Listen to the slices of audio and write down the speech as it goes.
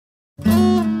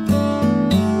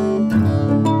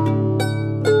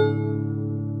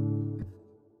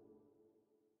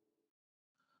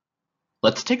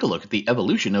Let's take a look at the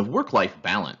evolution of work-life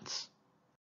balance.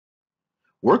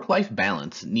 Work-life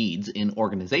balance needs in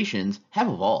organizations have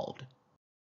evolved.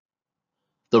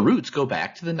 The roots go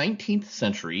back to the 19th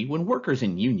century when workers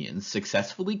in unions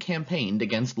successfully campaigned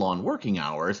against long working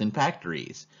hours in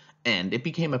factories, and it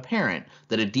became apparent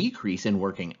that a decrease in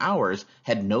working hours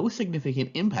had no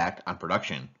significant impact on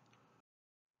production.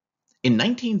 In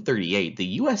 1938, the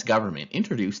U.S. government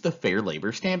introduced the Fair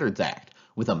Labor Standards Act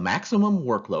with a maximum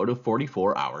workload of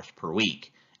 44 hours per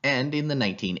week. And in the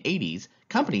 1980s,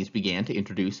 companies began to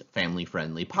introduce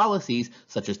family-friendly policies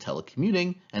such as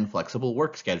telecommuting and flexible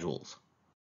work schedules.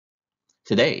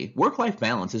 Today, work-life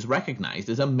balance is recognized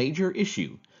as a major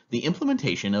issue. The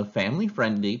implementation of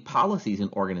family-friendly policies in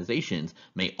organizations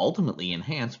may ultimately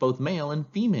enhance both male and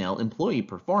female employee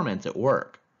performance at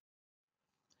work.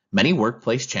 Many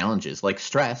workplace challenges like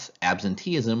stress,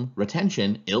 absenteeism,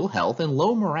 retention, ill health, and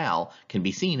low morale can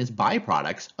be seen as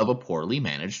byproducts of a poorly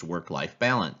managed work-life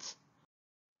balance.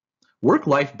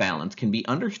 Work-life balance can be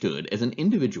understood as an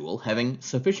individual having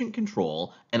sufficient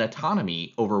control and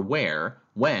autonomy over where,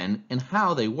 when, and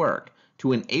how they work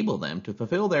to enable them to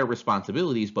fulfill their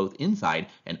responsibilities both inside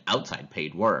and outside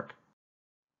paid work.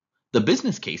 The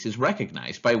business case is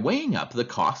recognized by weighing up the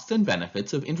costs and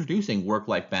benefits of introducing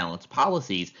work-life balance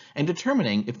policies and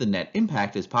determining if the net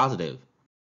impact is positive.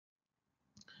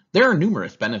 There are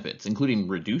numerous benefits, including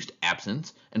reduced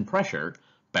absence and pressure,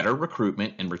 better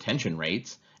recruitment and retention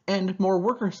rates, and more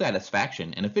worker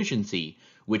satisfaction and efficiency,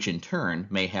 which in turn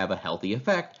may have a healthy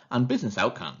effect on business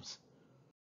outcomes.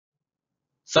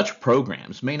 Such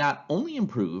programs may not only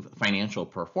improve financial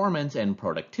performance and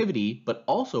productivity, but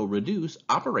also reduce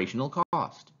operational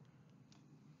cost.